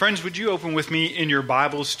Friends, would you open with me in your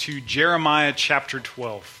Bibles to Jeremiah chapter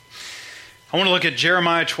 12? I want to look at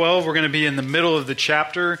Jeremiah 12. We're going to be in the middle of the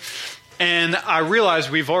chapter. And I realize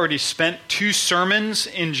we've already spent 2 sermons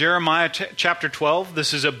in Jeremiah chapter 12.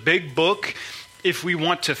 This is a big book. If we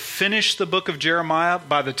want to finish the book of Jeremiah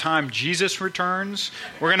by the time Jesus returns,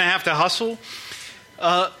 we're going to have to hustle.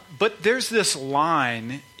 But there's this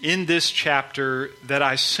line in this chapter that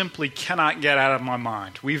I simply cannot get out of my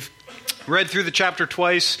mind. We've read through the chapter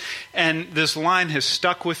twice, and this line has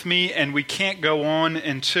stuck with me, and we can't go on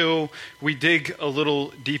until we dig a little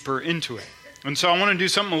deeper into it. And so I want to do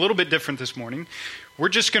something a little bit different this morning. We're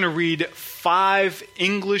just going to read 5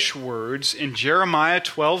 English words in Jeremiah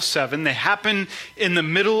 12:7. They happen in the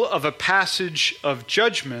middle of a passage of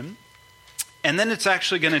judgment, and then it's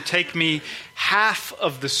actually going to take me half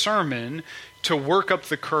of the sermon to work up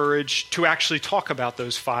the courage to actually talk about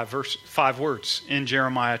those 5 words in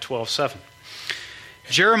Jeremiah 12:7.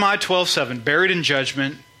 Jeremiah 12:7, buried in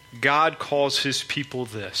judgment, God calls his people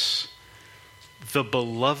this: the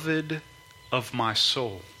beloved of my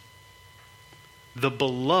soul. The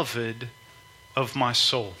beloved of my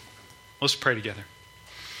soul. Let's pray together.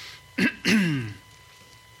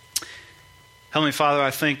 Heavenly Father,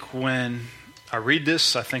 I think when I read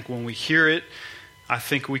this, I think when we hear it, I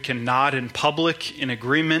think we can nod in public in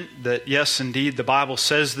agreement that yes, indeed, the Bible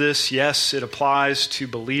says this. Yes, it applies to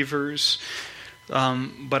believers.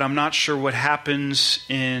 But I'm not sure what happens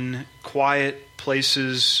in quiet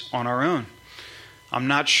places on our own. I'm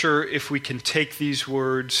not sure if we can take these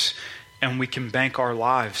words and we can bank our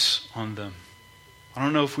lives on them. I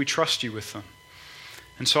don't know if we trust you with them.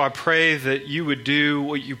 And so I pray that you would do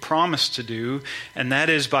what you promised to do, and that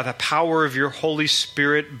is by the power of your Holy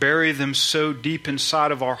Spirit, bury them so deep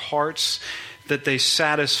inside of our hearts that they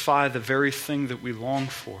satisfy the very thing that we long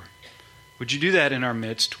for. Would you do that in our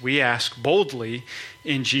midst? We ask boldly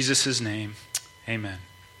in Jesus' name. Amen.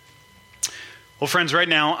 Well, friends, right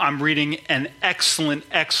now I'm reading an excellent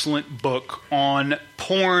book on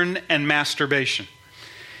porn and masturbation.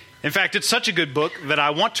 In fact, it's such a good book that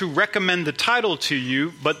I want to recommend the title to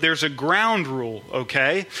you, but there's a ground rule,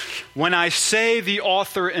 okay? When I say the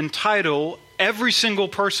author and title, every single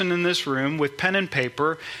person in this room with pen and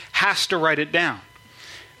paper has to write it down.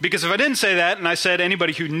 Because if I didn't say that and I said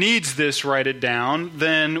anybody who needs this, write it down,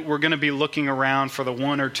 then we're going to be looking around for the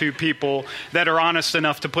 1 or 2 people that are honest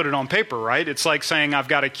enough to put it on paper, right? It's like saying I've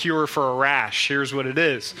got a cure for a rash. Here's what it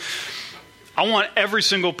is. I want every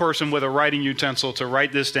single person with a writing utensil to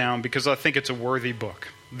write this down because I think it's a worthy book.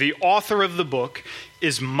 The author of the book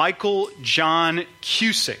is Michael John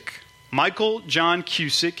Cusick. Michael John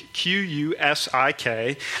Cusick,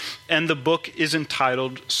 Q-U-S-I-K, and the book is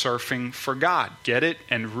entitled Surfing for God. Get it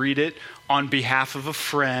and read it on behalf of a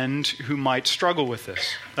friend who might struggle with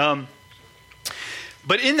this.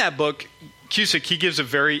 But in that book, Cusick, he gives a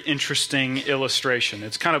very interesting illustration.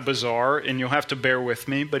 It's kind of bizarre, and you'll have to bear with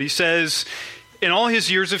me, but he says, in all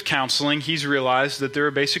his years of counseling, he's realized that there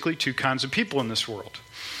are basically 2 kinds of people in this world.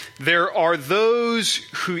 There are those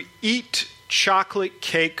who eat chocolate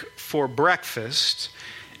cake for breakfast,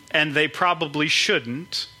 and they probably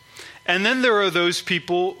shouldn't. And then there are those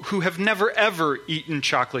people who have never ever eaten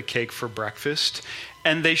chocolate cake for breakfast,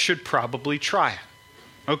 and they should probably try it.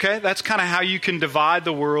 Okay, that's kind of how you can divide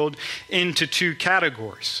the world into 2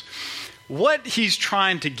 categories. What he's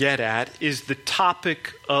trying to get at is the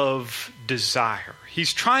topic of desire.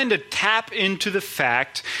 He's trying to tap into the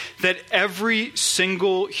fact that every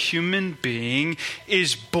single human being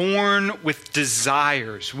is born with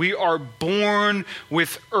desires. We are born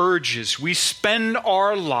with urges. We spend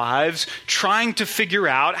our lives trying to figure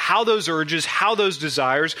out how those urges, how those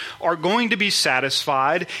desires are going to be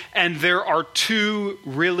satisfied, and there are 2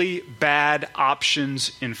 really bad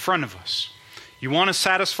options in front of us. You want to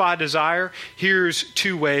satisfy desire? Here's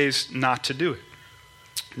 2 ways not to do it.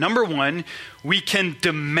 Number 1, we can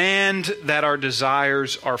demand that our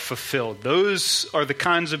desires are fulfilled. Those are the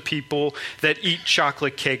kinds of people that eat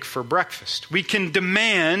chocolate cake for breakfast. We can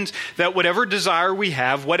demand that whatever desire we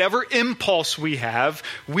have, whatever impulse we have,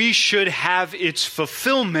 we should have its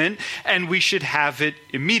fulfillment, and we should have it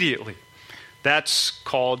immediately. That's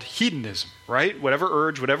called hedonism, right? Whatever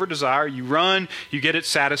urge, whatever desire, you run, you get it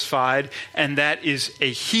satisfied, and that is a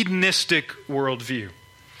hedonistic worldview.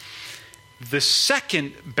 The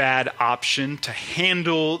second bad option to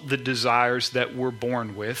handle the desires that we're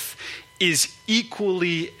born with is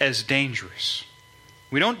equally as dangerous.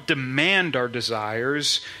 We don't demand our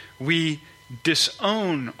desires, we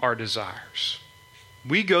disown our desires.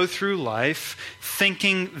 We go through life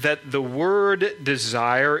thinking that the word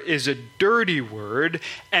desire is a dirty word,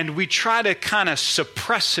 and we try to kind of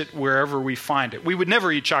suppress it wherever we find it. We would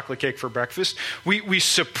never eat chocolate cake for breakfast. We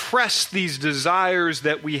suppress these desires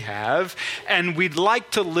that we have, and we'd like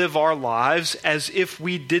to live our lives as if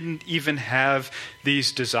we didn't even have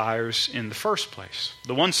these desires in the first place.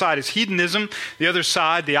 The one side is hedonism. The other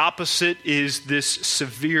side, the opposite, is this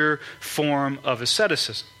severe form of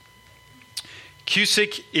asceticism.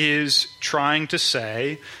 Cusick is trying to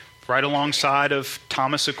say, right alongside of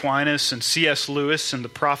Thomas Aquinas and C.S. Lewis and the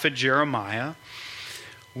prophet Jeremiah,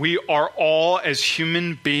 we are all, as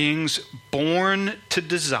human beings, born to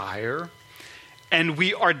desire, and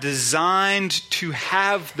we are designed to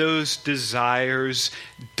have those desires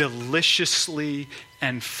deliciously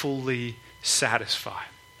and fully satisfied.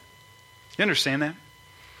 You understand that?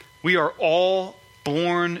 We are all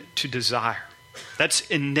born to desire. That's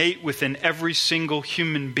innate within every single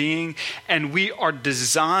human being, and we are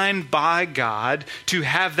designed by God to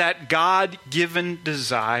have that God-given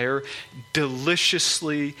desire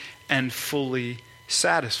deliciously and fully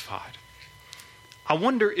satisfied. I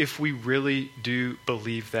wonder if we really do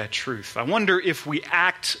believe that truth. I wonder if we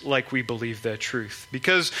act like we believe that truth,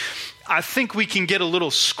 because I think we can get a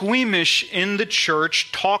little squeamish in the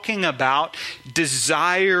church talking about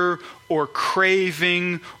desire or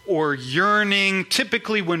craving or yearning.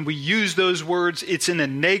 Typically, when we use those words, it's in a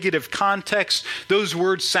negative context. Those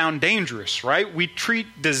words sound dangerous, right? We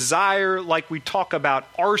treat desire like we talk about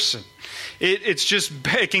arson.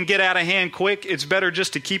 It can get out of hand quick. It's better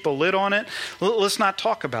just to keep a lid on it. Let's not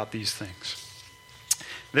talk about these things.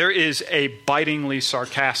 There is a bitingly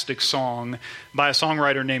sarcastic song by a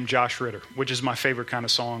songwriter named Josh Ritter, which is my favorite kind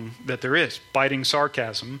of song that there is, biting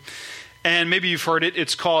sarcasm. And maybe you've heard it.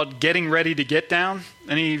 It's called Getting Ready to Get Down.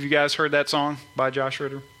 Any of you guys heard that song by Josh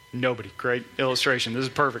Ritter? Nobody. Great illustration. This is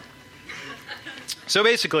perfect. So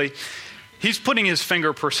basically, he's putting his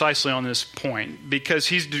finger precisely on this point because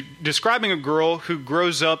he's describing a girl who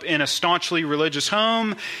grows up in a staunchly religious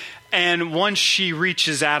home, and once she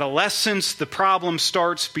reaches adolescence, the problem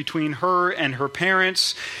starts between her and her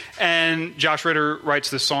parents. And Josh Ritter writes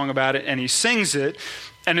this song about it, and he sings it.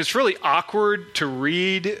 And it's really awkward to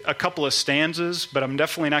read a couple of stanzas, but I'm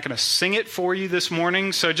definitely not going to sing it for you this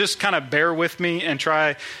morning. So just kind of bear with me and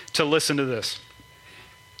try to listen to this.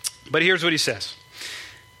 But here's what he says.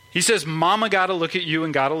 He says, Mama got to look at you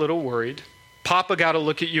and got a little worried. Papa got to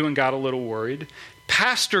look at you and got a little worried.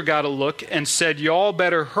 Pastor got a look and said, y'all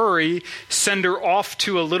better hurry, send her off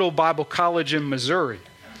to a little Bible college in Missouri.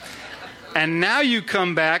 And now you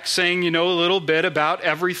come back saying you know a little bit about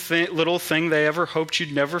every little thing they ever hoped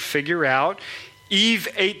you'd never figure out. Eve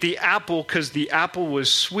ate the apple because the apple was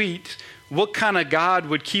sweet. What kind of God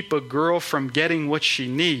would keep a girl from getting what she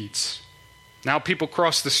needs? Now people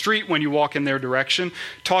cross the street when you walk in their direction,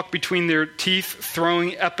 talk between their teeth,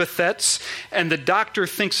 throwing epithets, and the doctor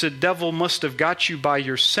thinks the devil must have got you by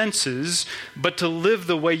your senses, but to live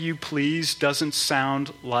the way you please doesn't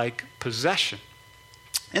sound like possession.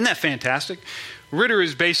 Isn't that fantastic? Ritter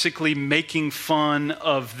is basically making fun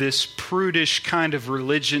of this prudish kind of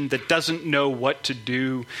religion that doesn't know what to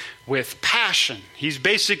do with passion. He's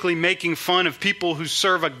basically making fun of people who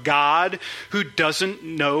serve a God who doesn't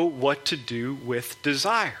know what to do with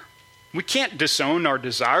desire. We can't disown our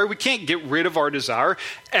desire. We can't get rid of our desire.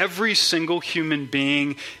 Every single human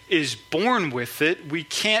being is born with it. We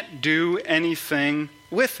can't do anything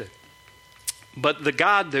with it. But the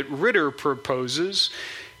God that Ritter proposes,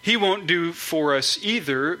 he won't do for us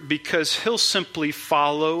either, because he'll simply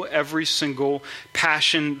follow every single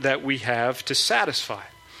passion that we have to satisfy.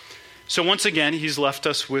 So once again, he's left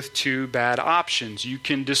us with two bad options. You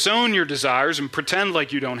can disown your desires and pretend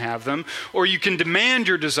like you don't have them, or you can demand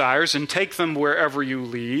your desires and take them wherever you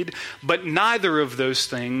lead, but neither of those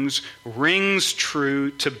things rings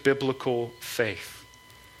true to biblical faith.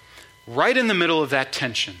 Right in the middle of that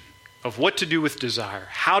tension of what to do with desire,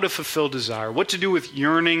 how to fulfill desire, what to do with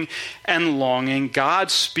yearning and longing, God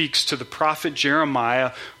speaks to the prophet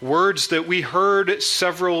Jeremiah words that we heard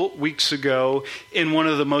several weeks ago in one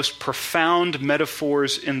of the most profound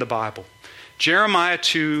metaphors in the Bible. Jeremiah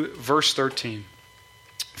 2, verse 13.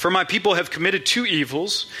 For my people have committed two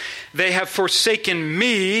evils. They have forsaken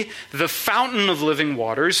me, the fountain of living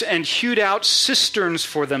waters, and hewed out cisterns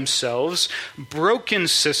for themselves, broken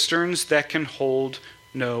cisterns that can hold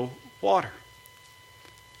no water.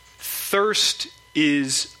 Thirst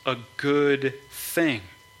is a good thing.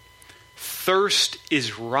 Thirst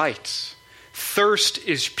is right. Thirst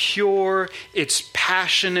is pure, it's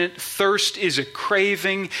passionate. Thirst is a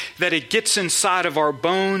craving that it gets inside of our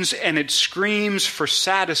bones and it screams for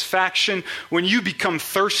satisfaction. When you become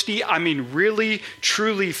thirsty, I mean really,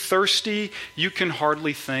 truly thirsty, you can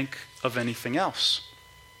hardly think of anything else.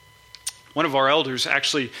 One of our elders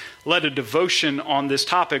actually led a devotion on this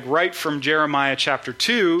topic right from Jeremiah chapter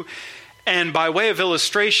 2. And by way of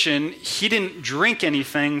illustration, he didn't drink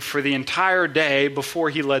anything for the entire day before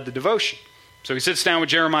he led the devotion. So he sits down with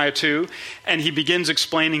Jeremiah 2, and he begins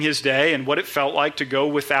explaining his day and what it felt like to go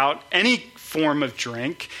without any form of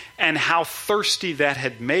drink and how thirsty that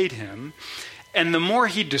had made him. And the more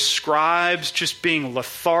he describes just being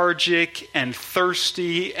lethargic and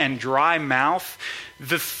thirsty and dry mouth,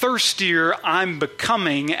 the thirstier I'm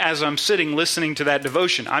becoming as I'm sitting listening to that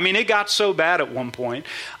devotion. I mean, it got so bad at one point,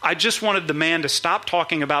 I just wanted the man to stop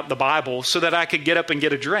talking about the Bible so that I could get up and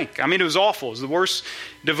get a drink. I mean, it was awful. It was the worst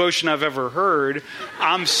devotion I've ever heard.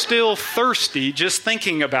 I'm still thirsty just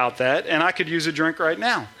thinking about that, and I could use a drink right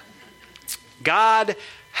now. God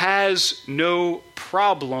has no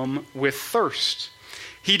problem with thirst.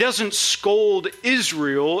 He doesn't scold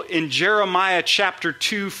Israel in Jeremiah chapter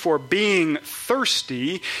 2 for being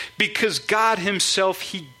thirsty because God himself,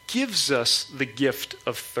 he gives us the gift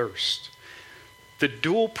of thirst. The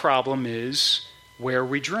dual problem is where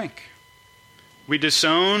we drink. We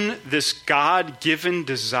disown this God-given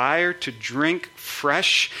desire to drink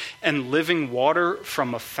fresh and living water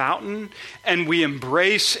from a fountain, and we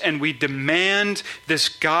embrace and we demand this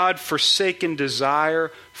God-forsaken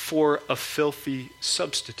desire for a filthy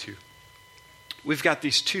substitute. We've got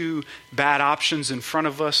these two bad options in front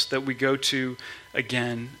of us that we go to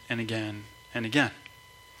again and again and again.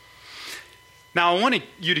 Now, I want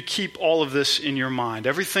you to keep all of this in your mind.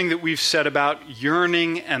 Everything that we've said about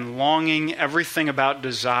yearning and longing, everything about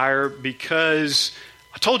desire, because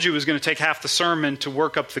I told you it was going to take half the sermon to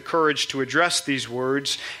work up the courage to address these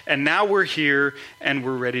words, and now we're here and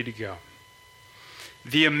we're ready to go.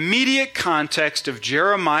 The immediate context of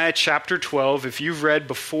Jeremiah chapter 12, if you've read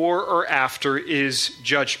before or after, is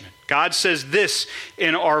judgment. God says this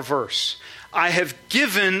in our verse, "I have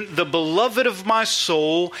given the beloved of my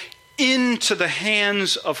soul into the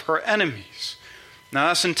hands of her enemies." Now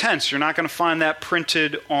that's intense. You're not going to find that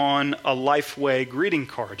printed on a Lifeway greeting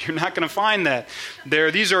card. You're not going to find that there.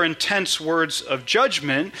 These are intense words of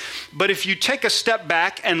judgment. But if you take a step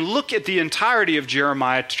back and look at the entirety of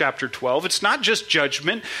Jeremiah chapter 12, it's not just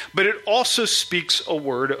judgment, but it also speaks a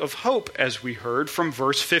word of hope, as we heard from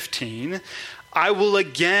verse 15. "I will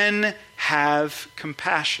again have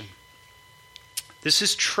compassion." This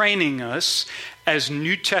is training us as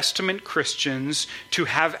New Testament Christians to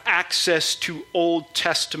have access to Old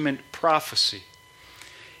Testament prophecy.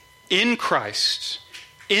 In Christ,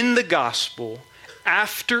 in the gospel,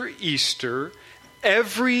 after Easter,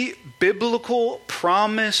 every biblical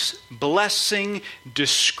promise, blessing,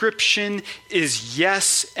 description is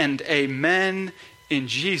yes and amen in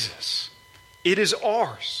Jesus. It is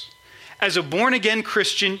ours. As a born-again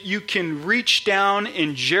Christian, you can reach down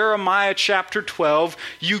in Jeremiah chapter 12,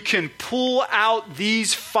 you can pull out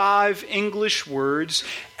these 5 English words,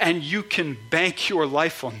 and you can bank your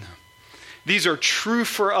life on them. These are true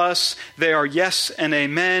for us. They are yes and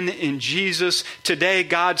amen in Jesus. Today,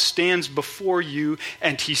 God stands before you,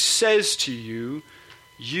 and he says to you,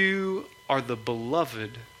 "You are the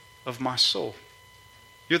beloved of my soul."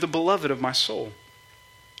 You're the beloved of my soul.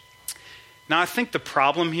 Now, I think the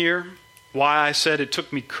problem here, why I said it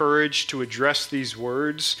took me courage to address these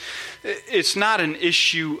words, it's not an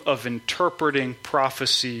issue of interpreting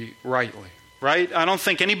prophecy rightly, right? I don't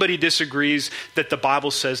think anybody disagrees that the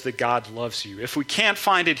Bible says that God loves you. If we can't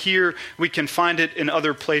find it here, we can find it in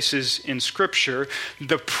other places in Scripture.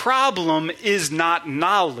 The problem is not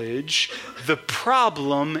knowledge. The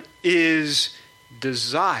problem is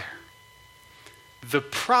desire. The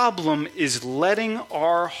problem is letting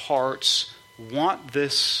our hearts want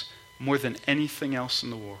this more than anything else in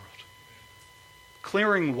the world.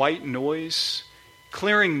 Clearing white noise,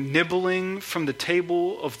 clearing nibbling from the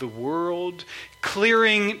table of the world,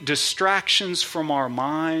 clearing distractions from our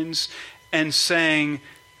minds, and saying,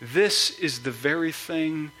 "This is the very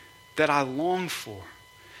thing that I long for.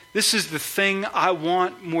 This is the thing I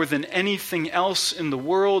want more than anything else in the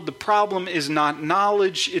world." The problem is not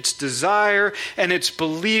knowledge, it's desire, and it's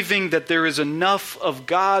believing that there is enough of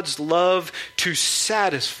God's love to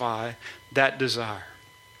satisfy that desire.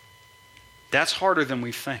 That's harder than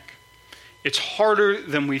we think. It's harder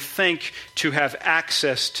than we think to have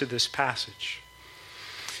access to this passage.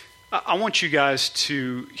 I want you guys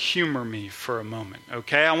to humor me for a moment,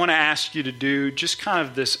 okay? I want to ask you to do just kind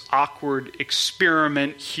of this awkward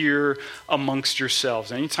experiment here amongst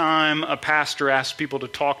yourselves. Anytime a pastor asks people to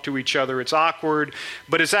talk to each other, it's awkward,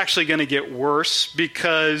 but it's actually going to get worse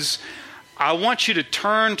because I want you to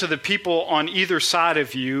turn to the people on either side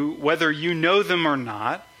of you, whether you know them or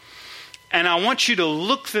not, and I want you to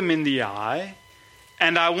look them in the eye,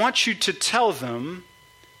 and I want you to tell them,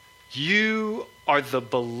 you are the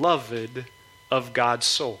beloved of God's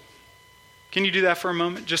soul. Can you do that for a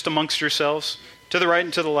moment, just amongst yourselves, to the right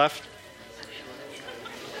and to the left?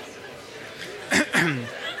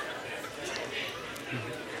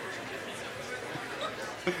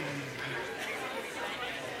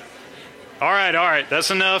 All right. That's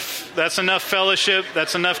enough. That's enough fellowship.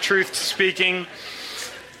 That's enough truth speaking.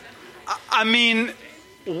 I mean,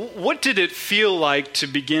 what did it feel like to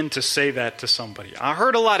begin to say that to somebody? I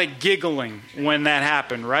heard a lot of giggling when that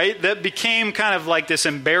happened, right? That became kind of like this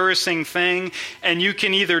embarrassing thing, and you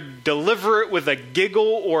can either deliver it with a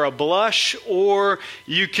giggle or a blush, or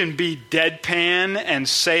you can be deadpan and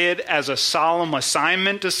say it as a solemn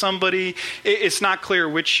assignment to somebody. It's not clear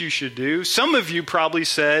which you should do. Some of you probably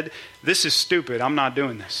said, "This is stupid. I'm not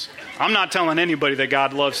doing this. I'm not telling anybody that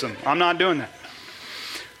God loves them. I'm not doing that."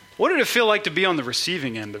 What did it feel like to be on the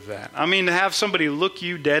receiving end of that? I mean, to have somebody look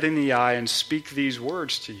you dead in the eye and speak these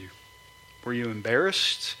words to you. Were you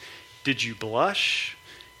embarrassed? Did you blush?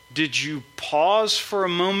 Did you pause for a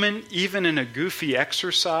moment, even in a goofy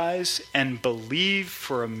exercise, and believe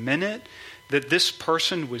for a minute that this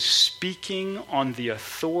person was speaking on the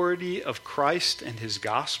authority of Christ and his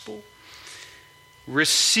gospel?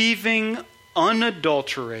 Receiving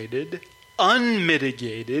unadulterated,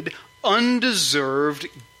 unmitigated, undeserved,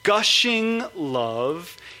 gushing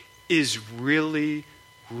love is really,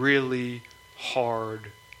 really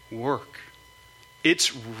hard work.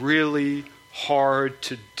 It's really hard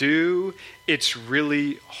to do. It's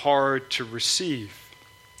really hard to receive.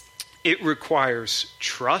 It requires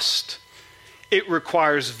trust. It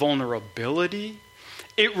requires vulnerability.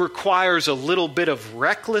 It requires a little bit of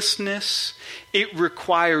recklessness. It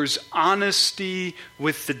requires honesty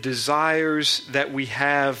with the desires that we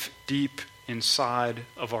have deep inside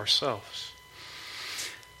of ourselves.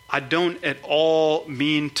 I don't at all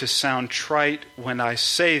mean to sound trite when I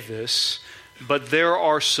say this, but there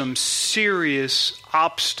are some serious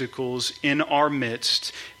obstacles in our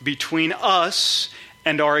midst between us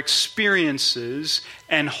and our experiences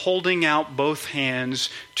and holding out both hands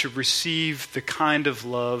to receive the kind of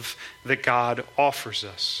love that God offers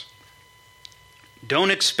us.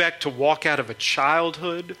 Don't expect to walk out of a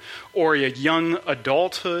childhood or a young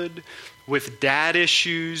adulthood with dad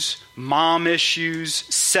issues, mom issues,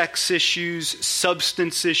 sex issues,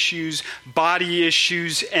 substance issues, body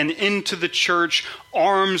issues, and into the church,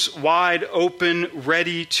 arms wide open,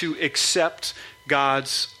 ready to accept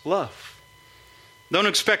God's love. Don't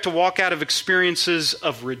expect to walk out of experiences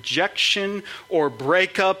of rejection or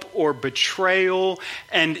breakup or betrayal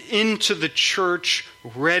and into the church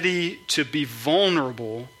ready to be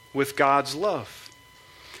vulnerable with God's love.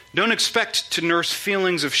 Don't expect to nurse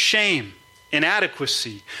feelings of shame,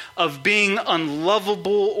 inadequacy, of being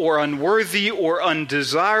unlovable or unworthy or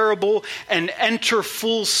undesirable, and enter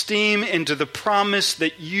full steam into the promise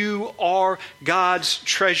that you are God's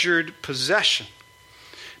treasured possession.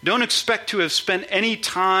 Don't expect to have spent any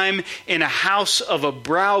time in a house of a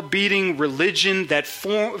browbeating religion that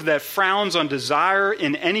frowns on desire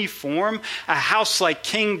in any form. A house like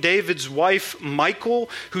King David's wife, Michal,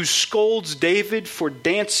 who scolds David for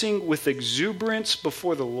dancing with exuberance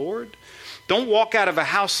before the Lord. Don't walk out of a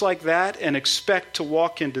house like that and expect to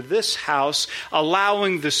walk into this house,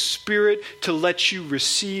 allowing the Spirit to let you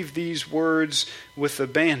receive these words with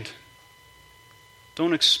abandon.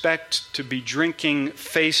 Don't expect to be drinking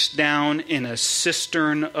face down in a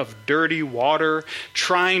cistern of dirty water,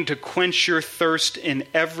 trying to quench your thirst in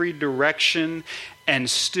every direction, and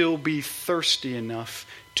still be thirsty enough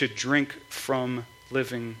to drink from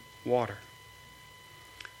living water.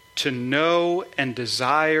 To know and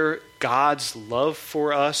desire God's love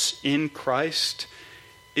for us in Christ,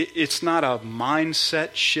 it's not a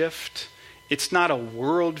mindset shift. It's not a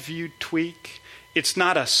worldview tweak. It's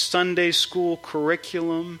not a Sunday school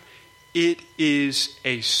curriculum. It is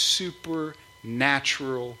a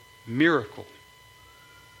supernatural miracle.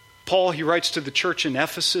 Paul, he writes to the church in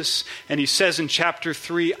Ephesus, and he says in chapter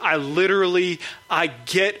 3, I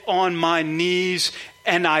get on my knees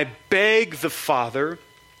and I beg the Father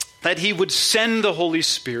that he would send the Holy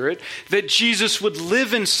Spirit, that Jesus would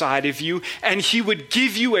live inside of you, and he would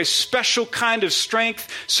give you a special kind of strength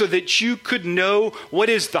so that you could know what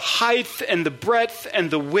is the height and the breadth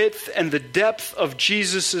and the width and the depth of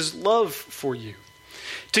Jesus' love for you.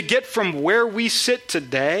 To get from where we sit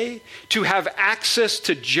today to have access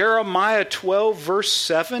to Jeremiah 12, verse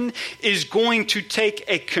 7, is going to take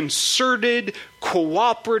a concerted,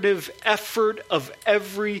 cooperative effort of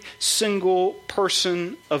every single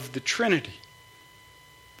person of the Trinity.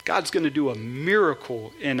 God's going to do a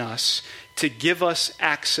miracle in us to give us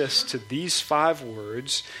access to these 5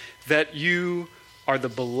 words, that you are the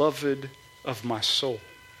beloved of my soul.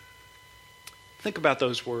 Think about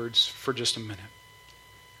those words for just a minute.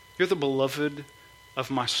 You're the beloved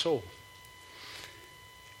of my soul.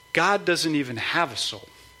 God doesn't even have a soul.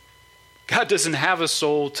 God doesn't have a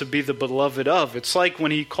soul to be the beloved of. It's like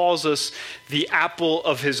when he calls us the apple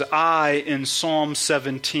of his eye in Psalm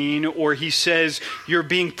 17, or he says, you're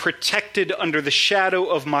being protected under the shadow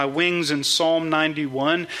of my wings in Psalm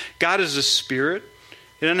 91. God is a spirit.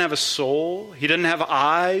 He doesn't have a soul. He doesn't have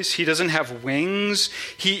eyes. He doesn't have wings.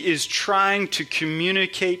 He is trying to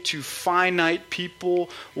communicate to finite people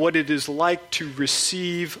what it is like to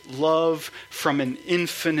receive love from an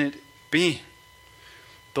infinite being.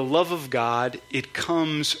 The love of God, it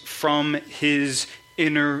comes from his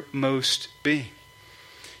innermost being.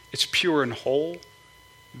 It's pure and whole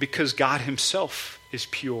because God himself is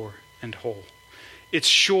pure and whole. It's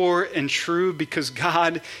sure and true because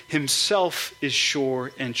God himself is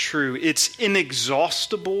sure and true. It's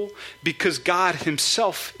inexhaustible because God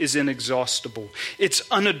himself is inexhaustible. It's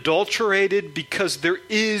unadulterated because there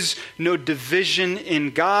is no division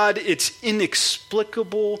in God. It's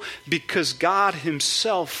inexplicable because God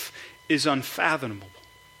himself is unfathomable.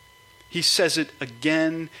 He says it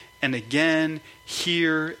again and again,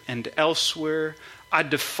 here and elsewhere. I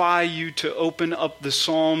defy you to open up the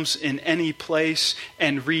Psalms in any place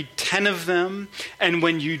and read 10 of them. And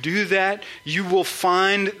when you do that, you will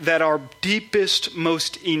find that our deepest,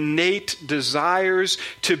 most innate desires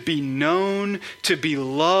to be known, to be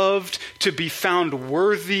loved, to be found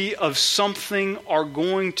worthy of something are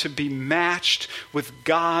going to be matched with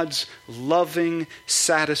God's loving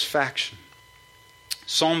satisfaction.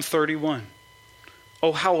 Psalm 31.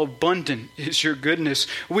 Oh, how abundant is your goodness,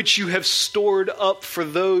 which you have stored up for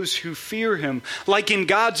those who fear him. Like in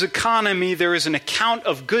God's economy, there is an account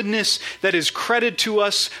of goodness that is credited to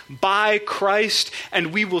us by Christ,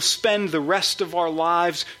 and we will spend the rest of our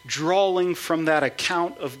lives drawing from that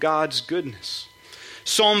account of God's goodness.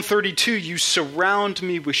 Psalm 32, you surround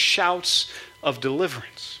me with shouts of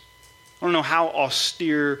deliverance. I don't know how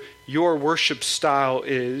austere your worship style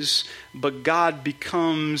is, but God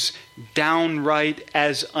becomes downright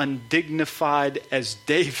as undignified as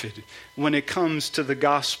David when it comes to the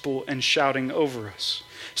gospel and shouting over us.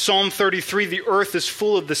 Psalm 33, the earth is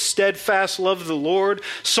full of the steadfast love of the Lord.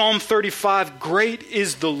 Psalm 35, great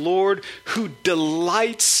is the Lord who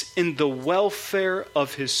delights in the welfare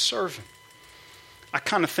of his servant. I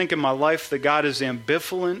kind of think in my life that God is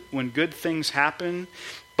ambivalent when good things happen.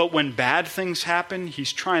 But when bad things happen,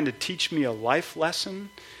 he's trying to teach me a life lesson,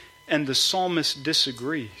 and the psalmist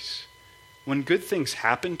disagrees. When good things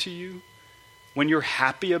happen to you, when you're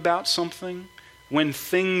happy about something, when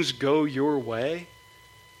things go your way,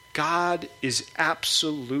 God is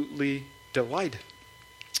absolutely delighted.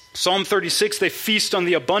 Psalm 36, they feast on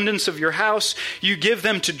the abundance of your house. You give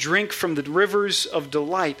them to drink from the rivers of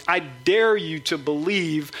delight. I dare you to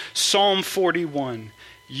believe Psalm 41.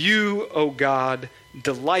 You, O God,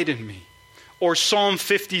 delight in me. Or Psalm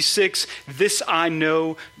 56, this I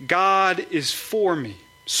know, God is for me.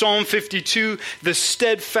 Psalm 52, the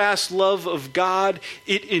steadfast love of God,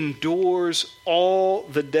 it endures all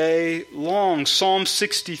the day long. Psalm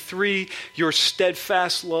 63, your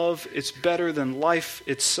steadfast love, it's better than life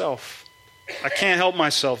itself. I can't help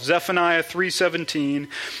myself. Zephaniah 3:17,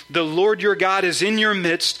 the Lord your God is in your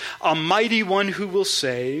midst, a mighty one who will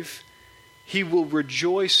save. He will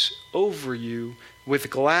rejoice over you with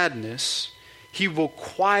gladness. He will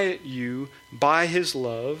quiet you by his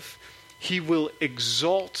love. He will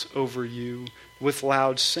exult over you with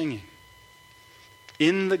loud singing.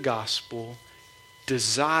 In the gospel,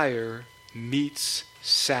 desire meets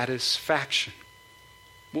satisfaction.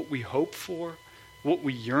 What we hope for, what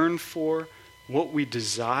we yearn for, what we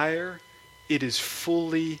desire, it is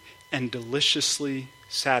fully and deliciously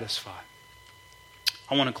satisfied.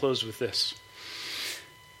 I want to close with this.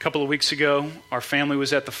 A couple of weeks ago, our family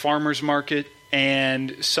was at the farmer's market,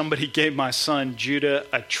 and somebody gave my son Judah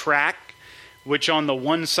a tract, which on the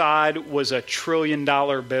one side was $1 trillion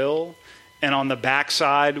bill, and on the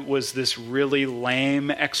backside was this really lame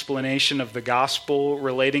explanation of the gospel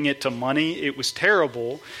relating it to money. It was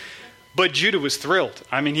terrible, but Judah was thrilled.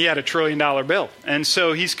 I mean, he had $1 trillion bill. And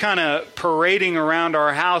so he's kind of parading around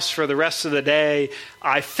our house for the rest of the day,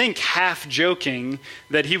 I think half joking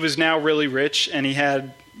that he was now really rich and he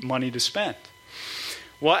had money to spend.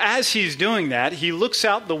 Well, as he's doing that, he looks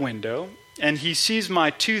out the window and he sees my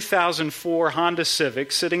 2004 Honda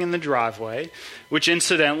Civic sitting in the driveway, which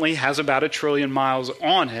incidentally has about 1 trillion miles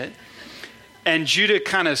on it. And Judah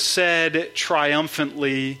kind of said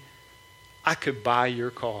triumphantly, I could buy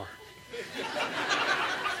your car.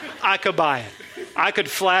 I could buy it. I could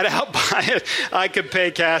flat out buy it. I could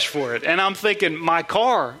pay cash for it. And I'm thinking, my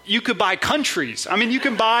car, you could buy countries. I mean, you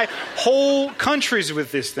can buy whole countries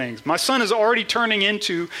with these things. My son is already turning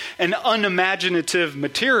into an unimaginative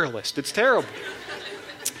materialist. It's terrible.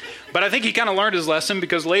 But I think he kind of learned his lesson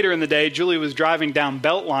because later in the day, Julie was driving down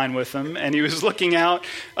Beltline with him and he was looking out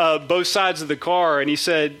both sides of the car and he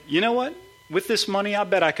said, you know what? With this money, I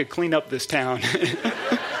bet I could clean up this town.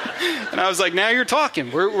 And I was like, now you're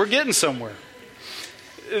talking. We're getting somewhere.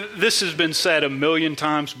 This has been said 1,000,000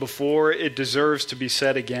 times before. It deserves to be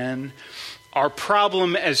said again. Our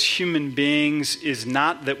problem as human beings is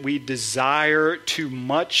not that we desire too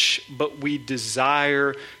much, but we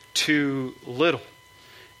desire too little.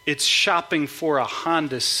 It's shopping for a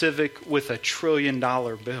Honda Civic with $1 trillion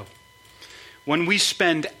bill. When we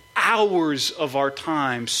spend hours of our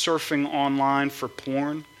time surfing online for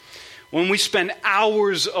porn, when we spend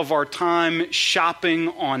hours of our time shopping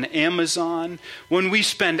on Amazon, when we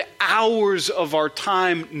spend hours of our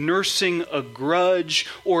time nursing a grudge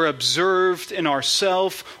or observed in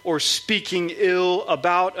ourselves or speaking ill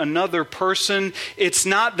about another person, it's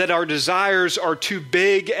not that our desires are too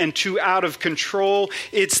big and too out of control.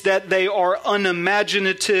 It's that they are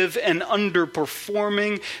unimaginative and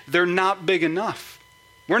underperforming. They're not big enough.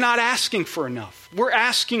 We're not asking for enough. We're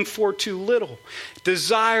asking for too little.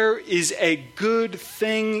 Desire is a good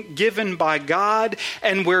thing given by God,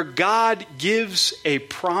 and where God gives a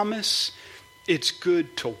promise, it's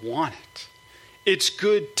good to want it. It's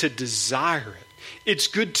good to desire it. It's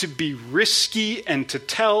good to be risky and to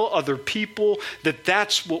tell other people that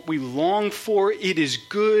that's what we long for. It is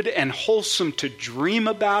good and wholesome to dream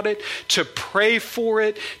about it, to pray for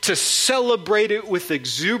it, to celebrate it with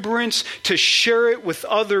exuberance, to share it with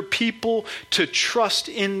other people, to trust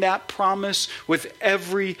in that promise with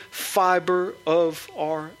every fiber of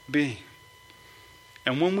our being.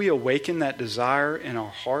 And when we awaken that desire in our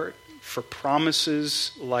heart for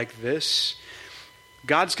promises like this,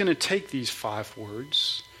 God's going to take these 5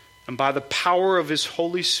 words, and by the power of his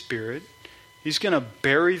Holy Spirit, he's going to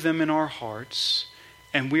bury them in our hearts,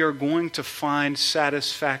 and we are going to find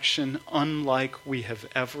satisfaction unlike we have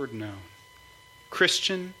ever known.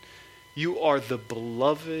 Christian, you are the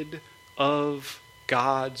beloved of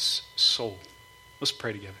God's soul. Let's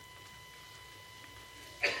pray together.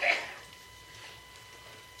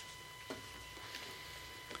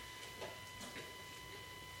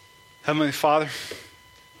 Heavenly Father,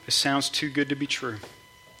 it sounds too good to be true,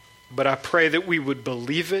 but I pray that we would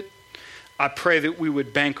believe it. I pray that we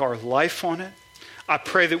would bank our life on it. I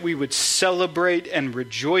pray that we would celebrate and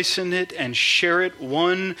rejoice in it and share it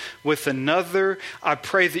one with another. I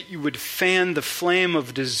pray that you would fan the flame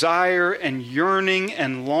of desire and yearning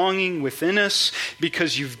and longing within us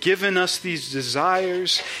because you've given us these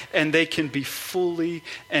desires and they can be fully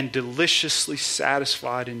and deliciously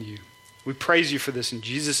satisfied in you. We praise you for this in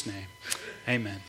Jesus' name. Amen.